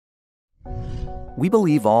We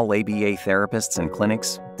believe all ABA therapists and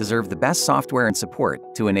clinics deserve the best software and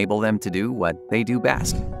support to enable them to do what they do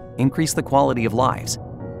best: increase the quality of lives.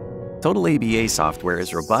 Total ABA software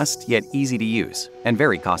is robust yet easy to use and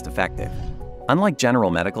very cost-effective. Unlike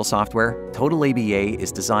general medical software, Total ABA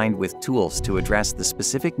is designed with tools to address the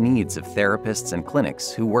specific needs of therapists and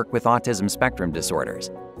clinics who work with autism spectrum disorders.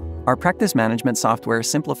 Our practice management software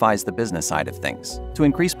simplifies the business side of things to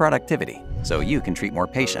increase productivity so you can treat more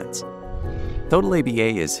patients. Total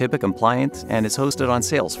ABA is HIPAA compliant and is hosted on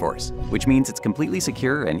Salesforce, which means it's completely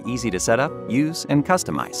secure and easy to set up, use, and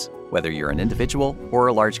customize, whether you're an individual or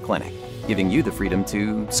a large clinic, giving you the freedom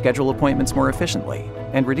to schedule appointments more efficiently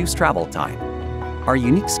and reduce travel time. Our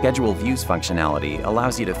unique schedule views functionality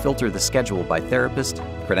allows you to filter the schedule by therapist,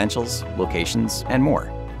 credentials, locations, and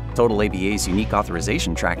more. Total ABA's unique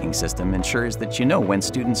authorization tracking system ensures that you know when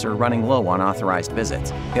students are running low on authorized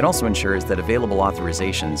visits. It also ensures that available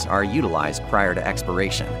authorizations are utilized prior to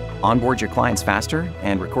expiration. Onboard your clients faster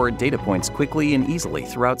and record data points quickly and easily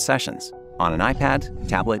throughout sessions on an iPad,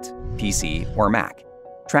 tablet, PC, or Mac.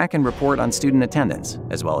 Track and report on student attendance,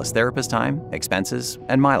 as well as therapist time, expenses,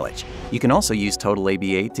 and mileage. You can also use Total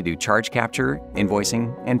ABA to do charge capture,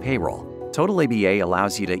 invoicing, and payroll. Total ABA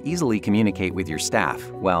allows you to easily communicate with your staff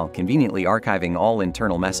while conveniently archiving all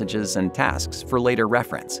internal messages and tasks for later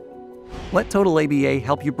reference. Let Total ABA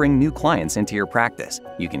help you bring new clients into your practice.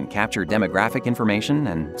 You can capture demographic information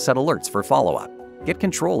and set alerts for follow-up. Get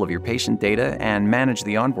control of your patient data and manage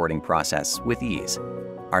the onboarding process with ease.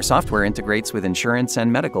 Our software integrates with insurance and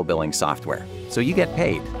medical billing software, so you get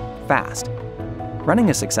paid fast. Running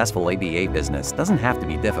a successful ABA business doesn't have to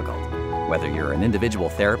be difficult. Whether you're an individual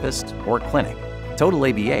therapist or clinic, Total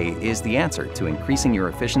ABA is the answer to increasing your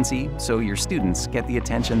efficiency so your students get the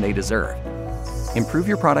attention they deserve. Improve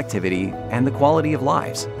your productivity and the quality of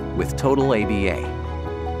lives with Total ABA.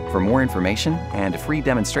 For more information and a free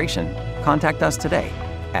demonstration, contact us today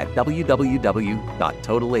at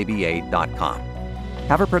www.totalaba.com.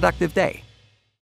 Have a productive day.